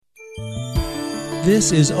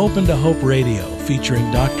This is Open to Hope Radio,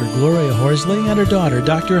 featuring Dr. Gloria Horsley and her daughter,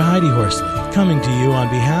 Dr. Heidi Horsley, coming to you on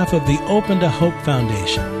behalf of the Open to Hope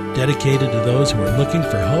Foundation, dedicated to those who are looking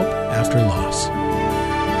for hope after loss.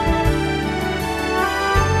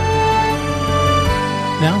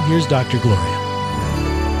 Now, here's Dr.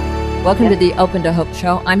 Gloria. Welcome to the Open to Hope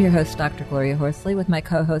Show. I'm your host, Dr. Gloria Horsley, with my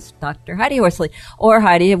co-host, Dr. Heidi Horsley. Or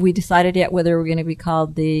Heidi, have we decided yet whether we're going to be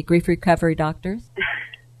called the Grief Recovery Doctors?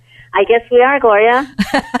 I guess we are, Gloria.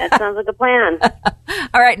 That sounds like a plan.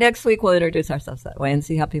 All right, next week we'll introduce ourselves that way and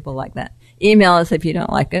see how people like that. Email us if you don't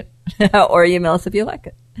like it, or email us if you like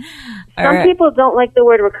it. Some people don't like the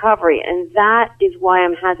word recovery, and that is why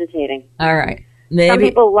I'm hesitating. All right. Maybe. Some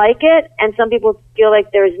people like it, and some people feel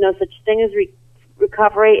like there is no such thing as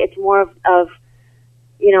recovery. It's more of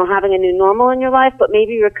having a new normal in your life, but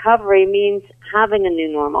maybe recovery means having a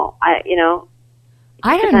new normal. I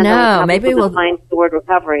don't know. Maybe we'll find the word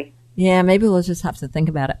recovery. Yeah, maybe we'll just have to think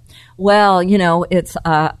about it. Well, it's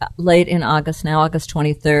late in August now, August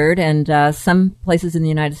 23rd, and some places in the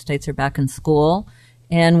United States are back in school.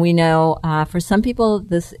 And we know for some people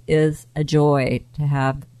this is a joy to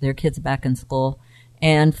have their kids back in school.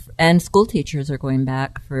 And school teachers are going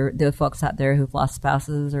back for the folks out there who've lost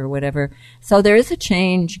spouses or whatever. So there is a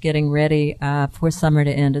change getting ready for summer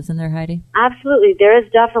to end, isn't there, Heidi? Absolutely. There is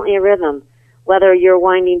definitely a rhythm. Whether you're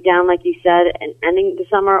winding down, like you said, and ending the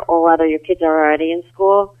summer, or whether your kids are already in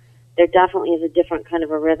school, there definitely is a different kind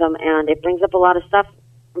of a rhythm, and it brings up a lot of stuff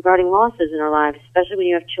regarding losses in our lives, especially when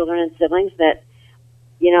you have children and siblings that,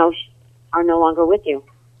 are no longer with you.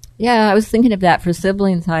 Yeah, I was thinking of that for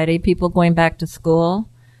siblings, Heidi, people going back to school,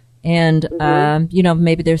 and,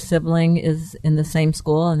 maybe their sibling is in the same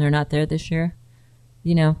school and they're not there this year.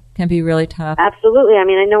 Can be really tough. Absolutely. I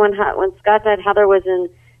mean, I know when Scott died, Heather was in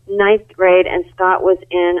 9th grade and Scott was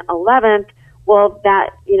in 11th. Well,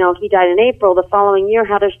 he died in April. The following year,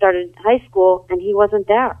 Heather started high school and he wasn't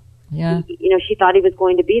there. Yeah. She thought he was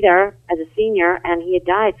going to be there as a senior and he had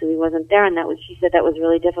died, so he wasn't there, and she said that was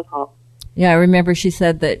really difficult. Yeah, I remember she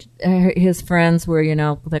said that his friends were,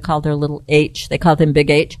 they called her little H. They called him Big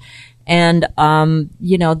H. And,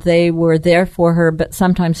 they were there for her, but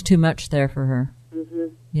sometimes too much there for her. Mm-hmm.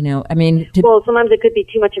 Well, sometimes it could be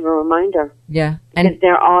too much of a reminder. Yeah. Because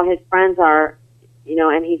all his friends are,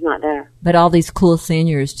 and he's not there. But all these cool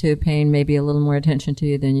seniors, too, paying maybe a little more attention to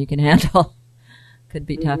you than you can handle. Could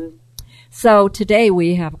be tough. So today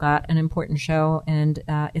we have got an important show, and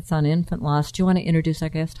it's on infant loss. Do you want to introduce our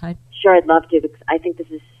guest, Heidi? Sure, I'd love to, because I think this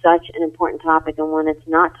is such an important topic and one that's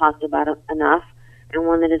not talked about enough and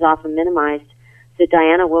one that is often minimized. So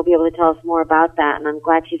Diana will be able to tell us more about that, and I'm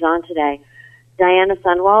glad she's on today. Diana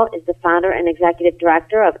Sundwall is the founder and executive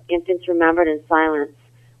director of Infants Remembered in Silence,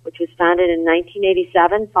 which was founded in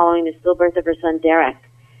 1987 following the stillbirth of her son Derek.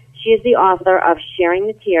 She is the author of Sharing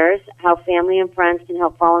the Tears, How Family and Friends Can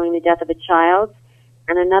Help Following the Death of a Child,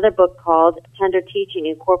 and another book called Tender Teaching,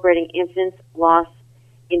 Incorporating Infants' Loss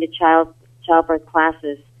into Childbirth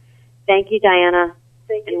Classes. Thank you, Diana.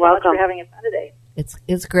 Thank you so much for having us on today.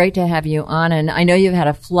 It's great to have you on, and I know you've had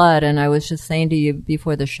a flood, and I was just saying to you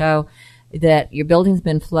before the show that your building's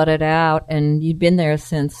been flooded out, and had you been there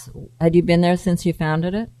since you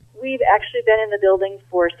founded it? We've actually been in the building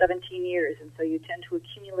for 17 years, and so you tend to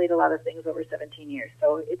accumulate a lot of things over 17 years.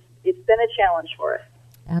 So it's been a challenge for us.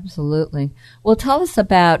 Absolutely. Well, tell us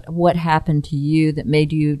about what happened to you that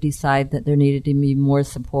made you decide that there needed to be more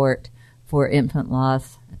support for infant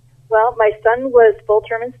loss. Well, my son was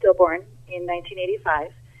full-term and stillborn in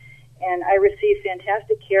 1985, and I received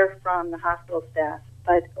fantastic care from the hospital staff.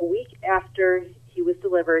 But a week after he was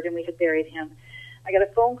delivered and we had buried him, I got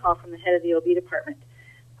a phone call from the head of the OB department.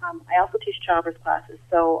 I also teach childbirth classes,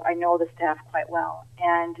 so I know the staff quite well.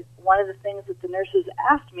 And one of the things that the nurses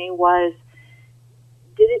asked me was,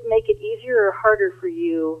 did it make it easier or harder for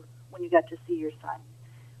you when you got to see your son?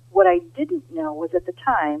 What I didn't know was at the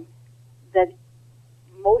time that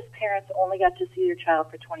most parents only got to see their child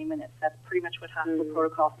for 20 minutes. That's pretty much what hospital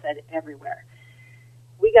protocol said everywhere.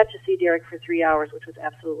 We got to see Derek for 3 hours, which was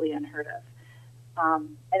absolutely unheard of.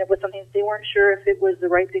 And it was something that they weren't sure if it was the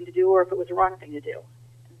right thing to do or if it was the wrong thing to do.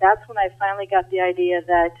 That's when I finally got the idea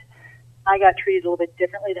that I got treated a little bit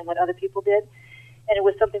differently than what other people did. And it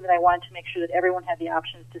was something that I wanted to make sure that everyone had the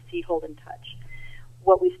options to see, hold, and touch.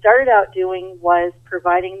 What we started out doing was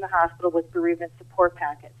providing the hospital with bereavement support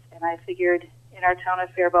packets. And I figured in our town of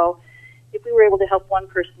Faribault, if we were able to help one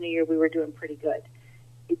person a year, we were doing pretty good.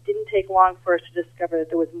 It didn't take long for us to discover that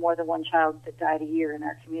there was more than one child that died a year in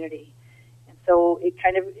our community. And so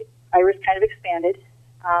Iris kind of expanded.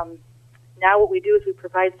 Now what we do is we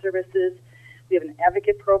provide services. We have an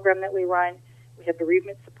advocate program that we run. We have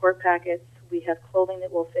bereavement support packets. We have clothing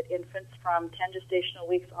that will fit infants from 10 gestational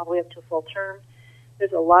weeks all the way up to full term.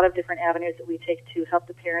 There's a lot of different avenues that we take to help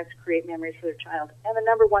the parents create memories for their child. And the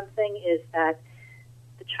number one thing is that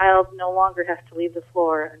the child no longer has to leave the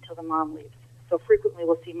floor until the mom leaves. So frequently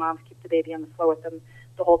we'll see moms keep the baby on the floor with them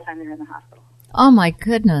the whole time they're in the hospital. Oh my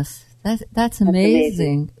goodness, that's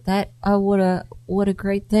amazing. That what a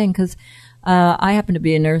great thing, because I happen to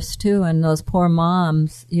be a nurse too, and those poor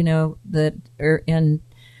moms, that are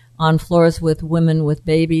on floors with women with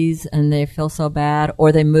babies, and they feel so bad,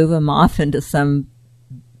 or they move them off into some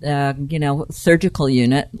surgical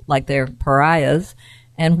unit like they're pariahs.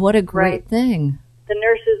 And what a great thing. The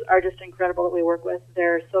nurses are just incredible that we work with.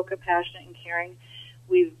 They're so compassionate and caring.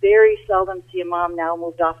 We very seldom see a mom now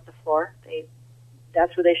moved off the floor.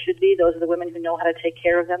 That's where they should be. Those are the women who know how to take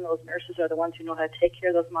care of them. Those nurses are the ones who know how to take care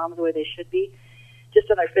of those moms the way they should be, just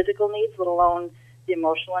on their physical needs, let alone the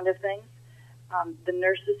emotional end of things. The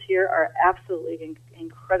nurses here are absolutely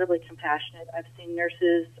incredibly compassionate. I've seen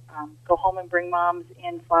nurses go home and bring moms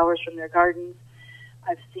in flowers from their gardens.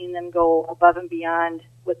 I've seen them go above and beyond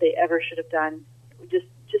what they ever should have done, just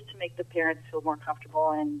to make the parents feel more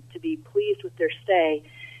comfortable and to be pleased with their stay,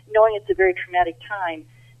 knowing it's a very traumatic time,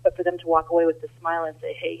 but for them to walk away with a smile and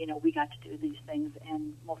say, hey, we got to do these things,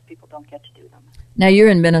 and most people don't get to do them. Now, you're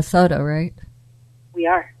in Minnesota, right? We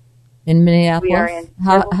are. In Minneapolis? We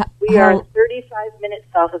are we are 35 minutes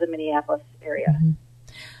south of the Minneapolis area. Mm-hmm.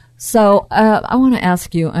 So I want to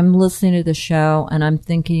ask you, I'm listening to the show, and I'm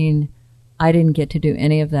thinking, I didn't get to do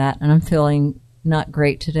any of that, and I'm feeling not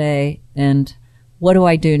great today, and what do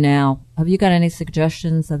I do now? Have you got any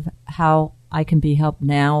suggestions of how I can be helped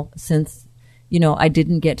now, since, I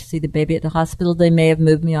didn't get to see the baby at the hospital? They may have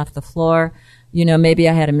moved me off the floor. Maybe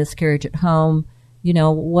I had a miscarriage at home.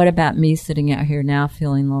 What about me sitting out here now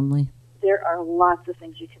feeling lonely? There are lots of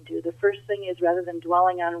things you can do. The first thing is, rather than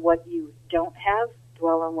dwelling on what you don't have,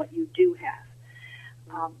 dwell on what you do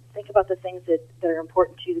have. Think about the things that are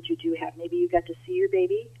important to you that you do have. Maybe you got to see your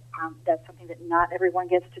baby. That's something that not everyone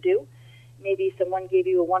gets to do. Maybe someone gave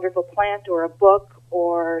you a wonderful plant or a book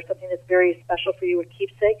or something that's very special for you, a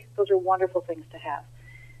keepsake. Those are wonderful things to have.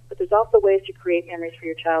 But there's also ways to create memories for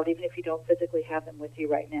your child, even if you don't physically have them with you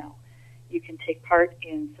right now. You can take part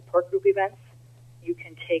in support group events. You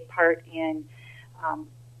can take part in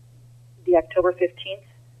the October 15th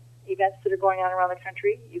events that are going on around the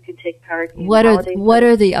country. You can take part in What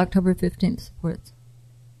are the October 15th supports?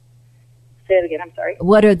 Say it again, I'm sorry.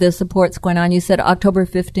 What are the supports going on? You said October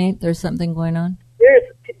 15th, there's something going on? There's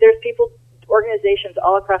people, organizations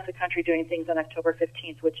all across the country doing things on October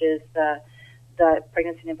 15th, which is the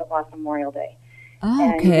Pregnancy and Infant Loss Memorial Day.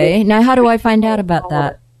 Oh, okay. Now, how do I find out about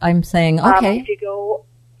that? I'm saying, okay. If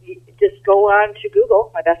you just go on to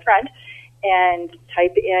Google, my best friend, and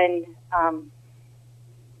type in,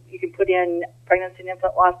 you can put in Pregnancy and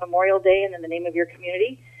Infant Loss Memorial Day and then the name of your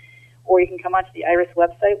community. Or you can come onto the IRIS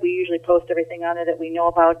website. We usually post everything on it that we know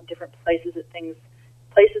about, different places and things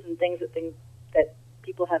that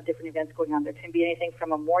people have different events going on. There can be anything from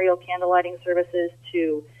memorial candle lighting services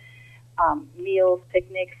to meals,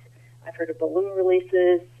 picnics. I've heard of balloon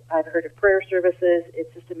releases. I've heard of prayer services.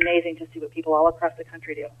 It's just amazing to see what people all across the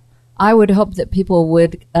country do. I would hope that people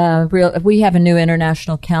would, if we have a new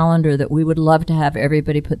international calendar, that we would love to have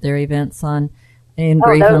everybody put their events on in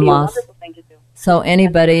grief and loss. That would be a wonderful thing to do. So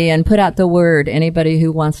anybody, and put out the word, anybody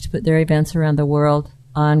who wants to put their events around the world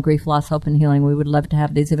on grief, loss, hope, and healing, we would love to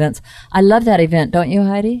have these events. I love that event, don't you,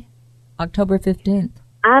 Heidi? October 15th.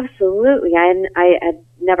 Absolutely. I had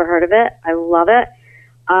never heard of it. I love it.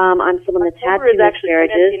 I'm someone that's had two miscarriages. October is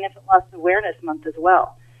actually Infant Loss Awareness Month as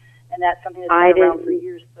well, and that's something that's been around for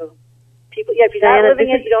years. So people, if you're not living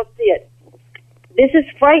it, you don't see it. This is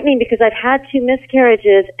frightening because I've had two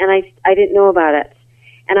miscarriages and I didn't know about it.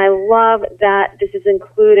 And I love that this is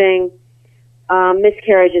including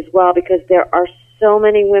miscarriage as well, because there are so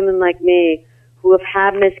many women like me who have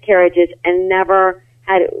had miscarriages and never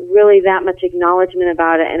had really that much acknowledgement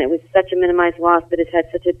about it, and it was such a minimized loss, but it's had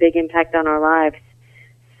such a big impact on our lives.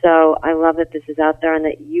 So I love that this is out there and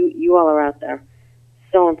that you all are out there.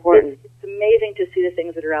 So important. It's amazing to see the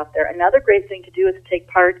things that are out there. Another great thing to do is to take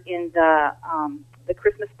part in the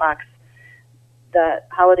Christmas box, the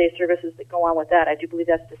holiday services that go on with that. I do believe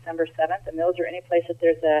that's December 7th, and those are any place that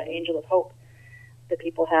there's an Angel of Hope that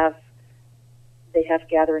people have. They have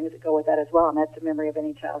gatherings that go with that as well, and that's a memory of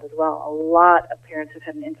any child as well. A lot of parents who've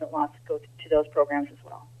had an infant loss go to those programs as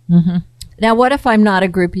well. Mm-hmm. Now, what if I'm not a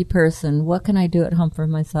groupie person? What can I do at home for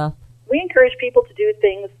myself? We encourage people to do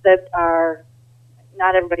things that are,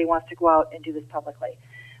 not everybody wants to go out and do this publicly.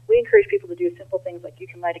 We encourage people to do simple things like you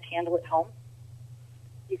can light a candle at home.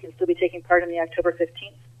 You can still be taking part in the October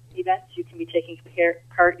 15th events. You can be taking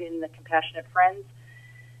part in the Compassionate Friends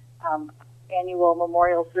annual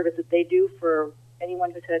memorial service that they do for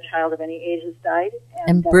anyone who's had a child of any age that's died.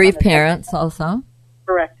 And bereaved parents also.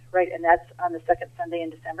 Correct, right, and that's on the second Sunday in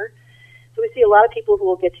December. So we see a lot of people who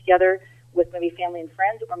will get together with maybe family and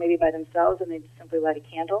friends or maybe by themselves, and they simply light a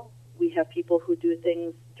candle. We have people who do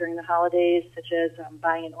things during the holidays, such as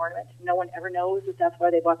buying an ornament. No one ever knows that that's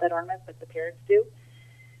why they bought that ornament, but the parents do.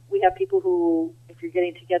 We have people who, if you're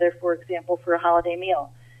getting together, for example, for a holiday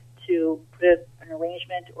meal, to put an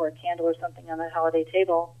arrangement or a candle or something on that holiday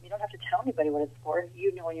table, you don't have to tell anybody what it's for.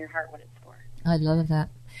 You know in your heart what it's for. I love that.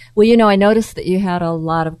 Well, I noticed that you had a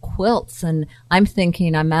lot of quilts, and I'm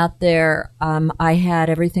thinking I'm out there. I had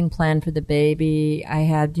everything planned for the baby. I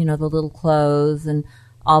had, the little clothes and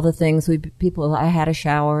all the things. I had a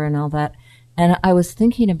shower and all that. And I was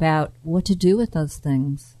thinking about what to do with those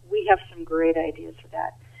things. We have some great ideas for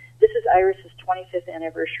that. This is Iris's 25th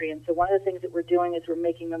anniversary, and so one of the things that we're doing is we're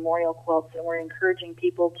making memorial quilts, and we're encouraging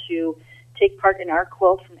people to take part in our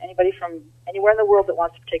quilt. From anybody from anywhere in the world that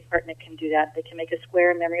wants to take part in it can do that. They can make a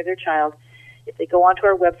square in memory of their child. If they go onto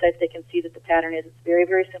our website, they can see that the pattern is. It's very,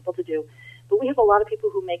 very simple to do. But we have a lot of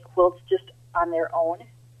people who make quilts just on their own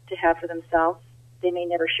to have for themselves. They may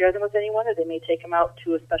never share them with anyone, or they may take them out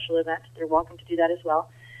to a special event. They're welcome to do that as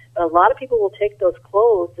well. But a lot of people will take those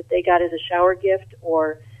clothes that they got as a shower gift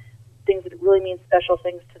or things that really mean special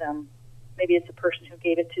things to them. Maybe it's a person who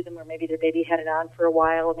gave it to them, or maybe their baby had it on for a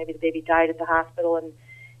while, or maybe the baby died at the hospital and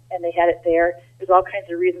they had it there. There's all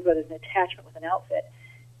kinds of reasons why there's an attachment with an outfit.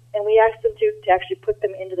 And we asked them to actually put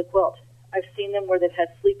them into the quilt. I've seen them where they've had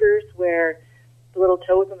sleepers where the little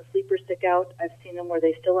toes on the sleeper stick out. I've seen them where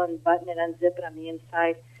they still unbutton and unzip it on the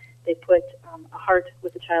inside. They put a heart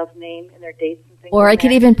with the child's name and their dates and things. Or I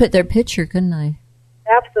could even put their picture, couldn't I?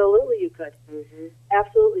 Absolutely, you could. Mm-hmm.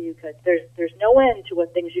 Absolutely, you could. There's no end to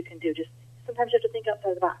what things you can do. Just sometimes you have to think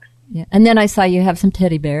outside the box. Yeah, and then I saw you have some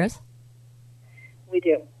teddy bears. We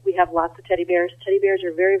do. We have lots of teddy bears. Teddy bears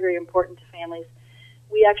are very, very important to families.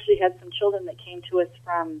 We actually had some children that came to us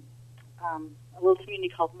from a little community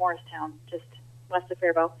called Morristown, just west of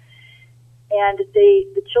Faribault. And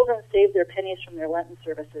the children saved their pennies from their Lenten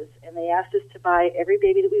services, and they asked us to buy every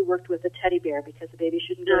baby that we worked with a teddy bear, because the baby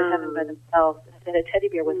shouldn't go to heaven by themselves. And if they had a teddy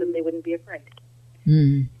bear with them, they wouldn't be afraid.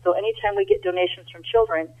 Mm. So anytime we get donations from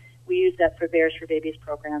children, we use that for Bears for Babies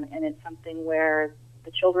program, and it's something where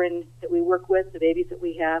the children that we work with, the babies that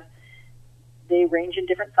we have, they range in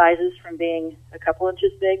different sizes, from being a couple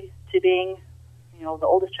inches big to being, the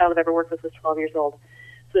oldest child I've ever worked with was 12 years old.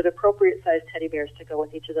 So they have appropriate-sized teddy bears to go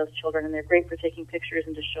with each of those children, and they're great for taking pictures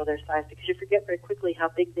and to show their size, because you forget very quickly how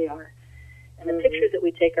big they are. And the pictures that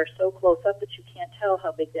we take are so close up that you can't tell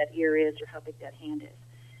how big that ear is or how big that hand is.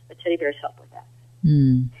 The teddy bears help with that.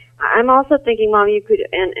 Mm. I'm also thinking, Mom, you could,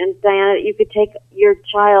 and Diana, you could take your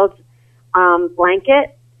child's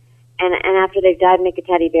blanket, and after they've died, make a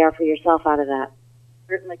teddy bear for yourself out of that.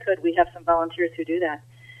 Certainly could. We have some volunteers who do that.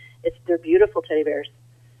 They're beautiful teddy bears.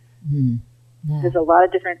 Mm. Yeah. There's a lot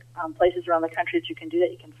of different places around the country that you can do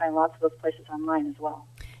that. You can find lots of those places online as well.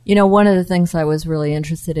 One of the things I was really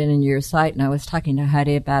interested in your site, and I was talking to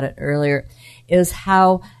Heidi about it earlier, is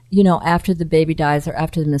how, after the baby dies or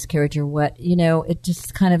after the miscarriage or what, it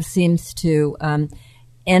just kind of seems to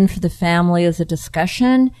end for the family as a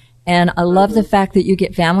discussion. And I love the fact that you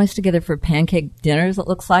get families together for pancake dinners, it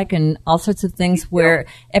looks like, and all sorts of things where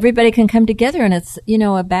everybody can come together, and it's,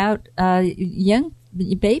 about young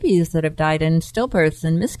babies that have died in stillbirths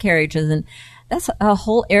and miscarriages, and that's a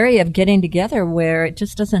whole area of getting together where it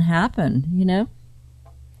just doesn't happen,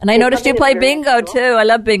 And I noticed you play bingo, too. I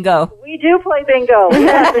love bingo. We do play bingo.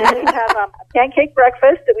 Yes, we have a pancake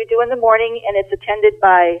breakfast that we do in the morning, and it's attended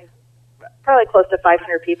by probably close to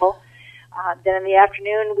 500 people. Then in the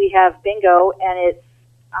afternoon, we have bingo, and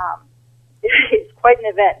it's quite an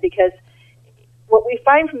event, because what we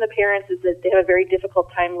find from the parents is that they have a very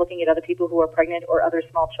difficult time looking at other people who are pregnant or other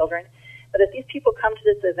small children. But if these people come to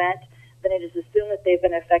this event, then it is assumed that they've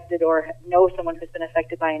been affected or know someone who's been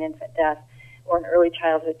affected by an infant death or an early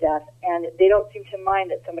childhood death, and they don't seem to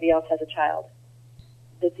mind that somebody else has a child.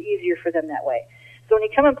 It's easier for them that way. So when you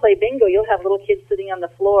come and play bingo, you'll have little kids sitting on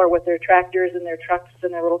the floor with their tractors and their trucks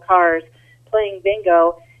and their little cars playing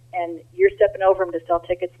bingo, and you're stepping over them to sell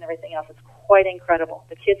tickets and everything else. It's quite incredible.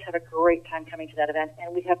 The kids have a great time coming to that event,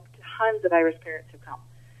 and we have tons of Irish parents who come.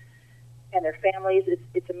 And their families,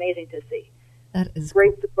 it's amazing to see. That is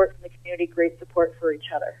great support from the community, great support for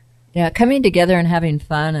each other. Yeah, coming together and having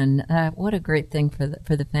fun, and what a great thing for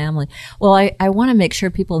the family. Well, I want to make sure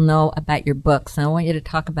people know about your books, and I want you to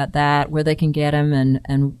talk about that, where they can get them,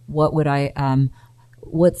 and what would I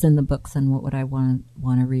what's in the books and what would I want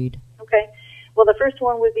to read? Okay. Well, the first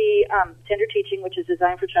one would be Tender Teaching, which is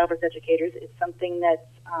designed for childbirth educators. It's something that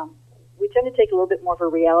we tend to take a little bit more of a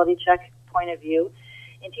reality check point of view.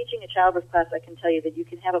 In teaching a childbirth class, I can tell you that you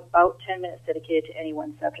can have about 10 minutes dedicated to any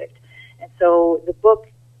one subject. And so the book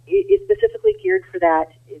is specifically geared for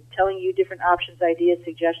that, telling you different options, ideas,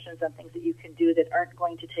 suggestions on things that you can do that aren't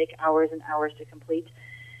going to take hours and hours to complete.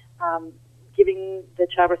 Giving the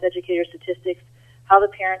childbirth educator statistics, how the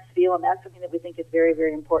parents feel, and that's something that we think is very,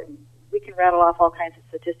 very important. We can rattle off all kinds of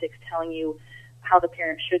statistics telling you how the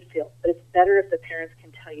parents should feel, but it's better if the parents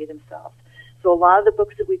can tell you themselves. So a lot of the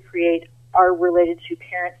books that we create are related to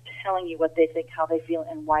parents telling you what they think, how they feel,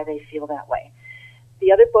 and why they feel that way.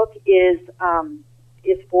 The other book is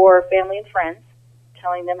for family and friends,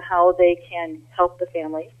 telling them how they can help the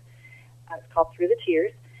families. It's called Through the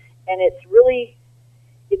Tears, and it's really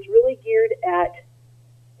geared at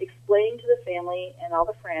explaining to the family and all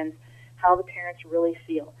the friends how the parents really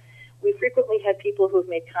feel. We frequently had people who have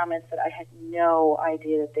made comments that I had no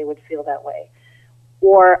idea that they would feel that way.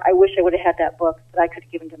 Or I wish I would have had that book that I could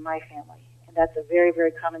have given to my family. And that's a very,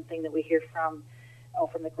 very common thing that we hear from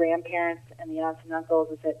the grandparents and the aunts and uncles,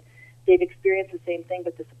 is that they've experienced the same thing,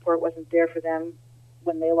 but the support wasn't there for them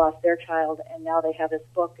when they lost their child, and now they have this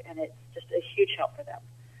book, and it's just a huge help for them.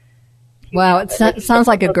 Wow, it sounds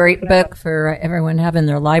like a great book for everyone to have in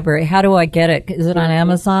their library. How do I get it? Is it on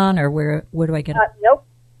Amazon, or where do I get it? Nope.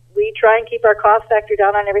 We try and keep our cost factor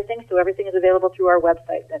down on everything, so everything is available through our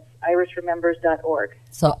website. That's irisremembers.org.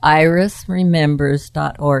 So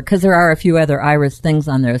irisremembers.org, because there are a few other Iris things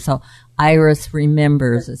on there. So Iris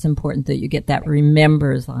Remembers. It's important that you get that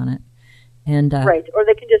Remembers on it. And right, or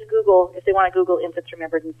they can just Google, if they want to Google Infants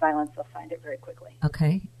Remembered in Silence, they'll find it very quickly.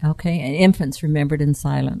 Okay, and Infants Remembered in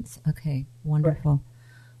Silence. Okay, wonderful. Right.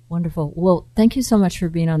 Wonderful. Well, thank you so much for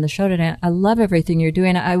being on the show today. I love everything you're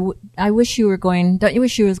doing. I wish you were going, don't you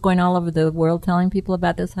wish you was going all over the world telling people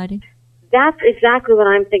about this, Heidi? That's exactly what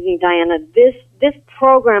I'm thinking, Diana. This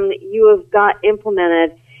program that you have got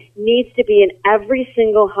implemented needs to be in every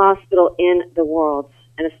single hospital in the world,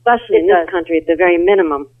 and especially in this country at the very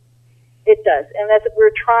minimum. It does, and that's what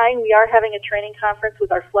we're trying. We are having a training conference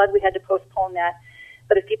with our flood. We had to postpone that,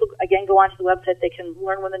 but if people, again, go onto the website, they can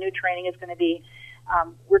learn when the new training is going to be.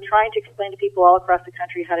 We're trying to explain to people all across the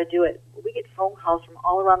country how to do it. We get phone calls from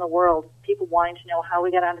all around the world, people wanting to know how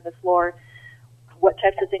we got onto the floor, what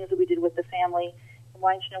types of things that we did with the family, and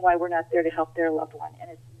wanting to know why we're not there to help their loved one.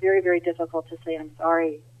 And it's very, very difficult to say, I'm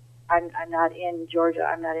sorry, I'm not in Georgia,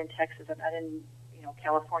 I'm not in Texas, I'm not in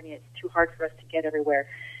California. It's too hard for us to get everywhere.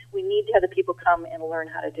 We need to have the people come and learn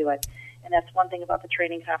how to do it. And that's one thing about the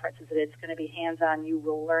training conference, is that it's going to be hands-on. You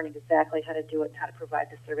will learn exactly how to do it and how to provide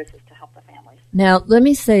the services to help the families. Now, let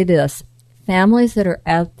me say this. Families that are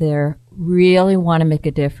out there really want to make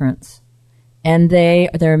a difference. And there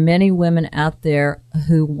are many women out there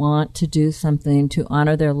who want to do something to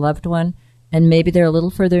honor their loved one, and maybe they're a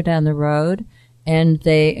little further down the road, and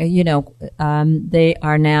they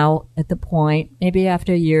are now at the point, maybe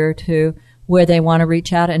after a year or two, where they want to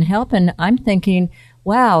reach out and help. And I'm thinking,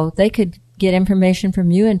 wow, they could get information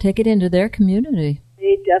from you and take it into their community.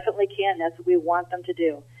 They definitely can. That's what we want them to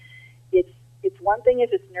do. It's one thing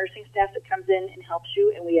if it's nursing staff that comes in and helps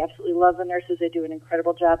you, and we absolutely love the nurses. They do an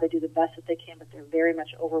incredible job. They do the best that they can, but they're very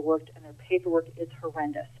much overworked, and their paperwork is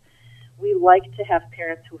horrendous. We like to have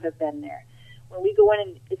parents who have been there. When we go in,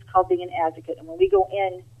 and it's called being an advocate, and when we go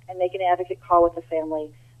in and make an advocate call with the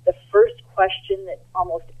family, the first question that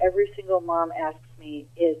almost every single mom asks me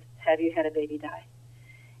is, have you had a baby die?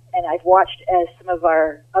 And I've watched as some of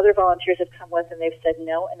our other volunteers have come with and they've said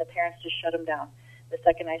no, and the parents just shut them down. The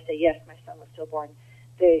second I say, yes, my son was stillborn,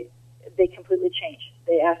 they completely change.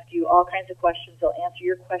 They ask you all kinds of questions. They'll answer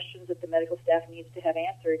your questions that the medical staff needs to have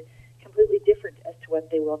answered, completely different as to what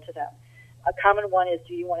they will to them. A common one is,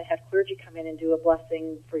 do you want to have clergy come in and do a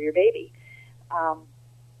blessing for your baby?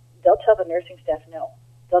 They'll tell the nursing staff no.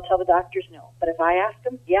 They'll tell the doctors no. But if I ask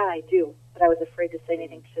them, yeah, I do. But I was afraid to say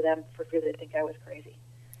anything to them for fear they'd think I was crazy.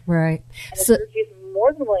 Right. And the clergy is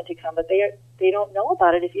more than willing to come, but they don't know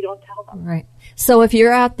about it if you don't tell them. Right. So if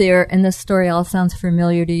you're out there and this story all sounds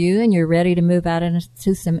familiar to you and you're ready to move out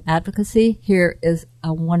into some advocacy, here is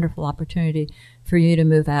a wonderful opportunity for you to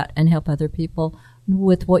move out and help other people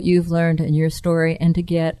with what you've learned in your story and to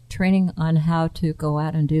get training on how to go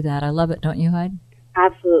out and do that. I love it, don't you, Heidi?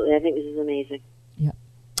 Absolutely. I think this is amazing. Yep.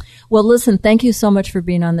 Well, listen, thank you so much for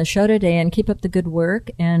being on the show today, and keep up the good work.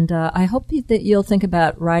 And I hope that you'll think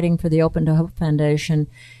about writing for the Open to Hope Foundation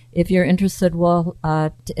if you're interested, well,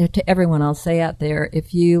 to everyone, I'll say out there,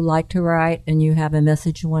 if you like to write and you have a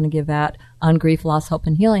message you want to give out on grief, loss, hope,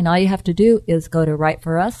 and healing, all you have to do is go to Write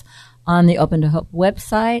for Us on the Open to Hope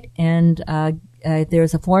website, and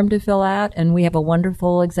there's a form to fill out, and we have a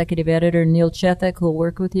wonderful executive editor, Neil Chethik, who will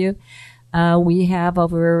work with you. We have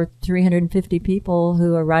over 350 people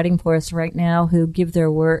who are writing for us right now who give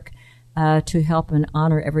their work to help and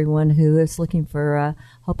honor everyone who is looking for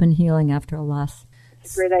hope and healing after a loss.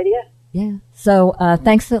 It's a great idea. Yeah. So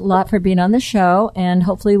thanks a lot for being on the show, and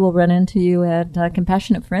hopefully we'll run into you at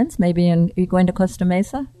Compassionate Friends. Maybe are you going to Costa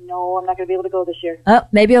Mesa? No, I'm not going to be able to go this year. Oh,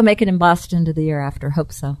 maybe I'll make it in Boston to the year after.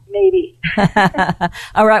 Hope so. Maybe.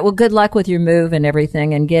 All right. Well, good luck with your move and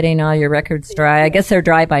everything and getting all your records dry. I guess they're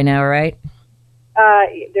dry by now, right?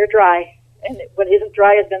 They're dry. And what isn't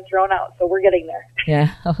dry has been thrown out, so we're getting there.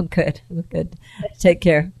 Yeah. Oh, good. Good. Take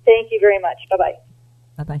care. Thank you very much. Bye-bye.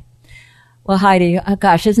 Bye-bye. Well, Heidi,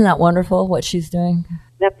 gosh, isn't that wonderful what she's doing?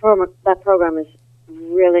 That program is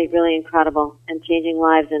really, really incredible and changing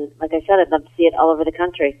lives. And like I said, I'd love to see it all over the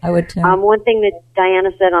country. I would too. One thing that Diana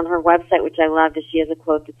said on her website, which I loved, is she has a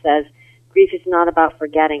quote that says, "Grief is not about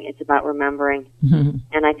forgetting, it's about remembering." Mm-hmm.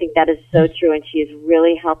 And I think that is so true, and she is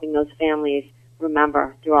really helping those families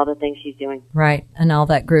remember through all the things she's doing. Right, and all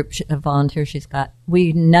that group of volunteers she's got.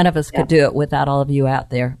 None of us could do it without all of you out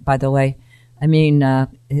there, by the way. I mean,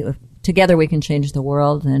 together we can change the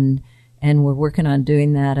world, and we're working on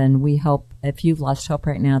doing that, and we hope, if you've lost hope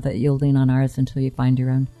right now, that you'll lean on ours until you find your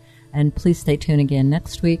own. And please stay tuned again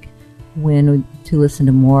next week to listen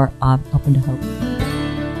to more of Open to Hope.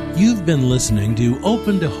 You've been listening to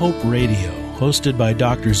Open to Hope Radio, hosted by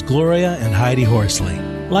Drs. Gloria and Heidi Horsley.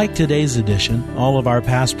 Like today's edition, all of our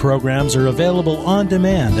past programs are available on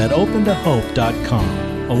demand at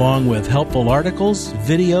opentohope.com, along with helpful articles,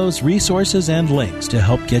 videos, resources, and links to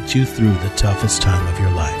help get you through the toughest time of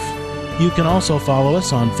your life. You can also follow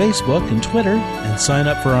us on Facebook and Twitter and sign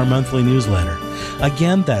up for our monthly newsletter.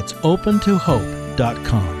 Again, that's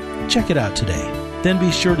opentohope.com. Check it out today. Then be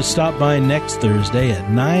sure to stop by next Thursday at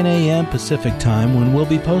 9 a.m. Pacific Time when we'll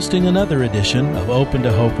be posting another edition of Open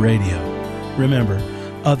to Hope Radio. Remember,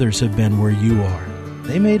 others have been where you are.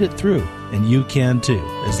 They made it through, and you can too,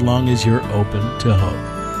 as long as you're open to hope.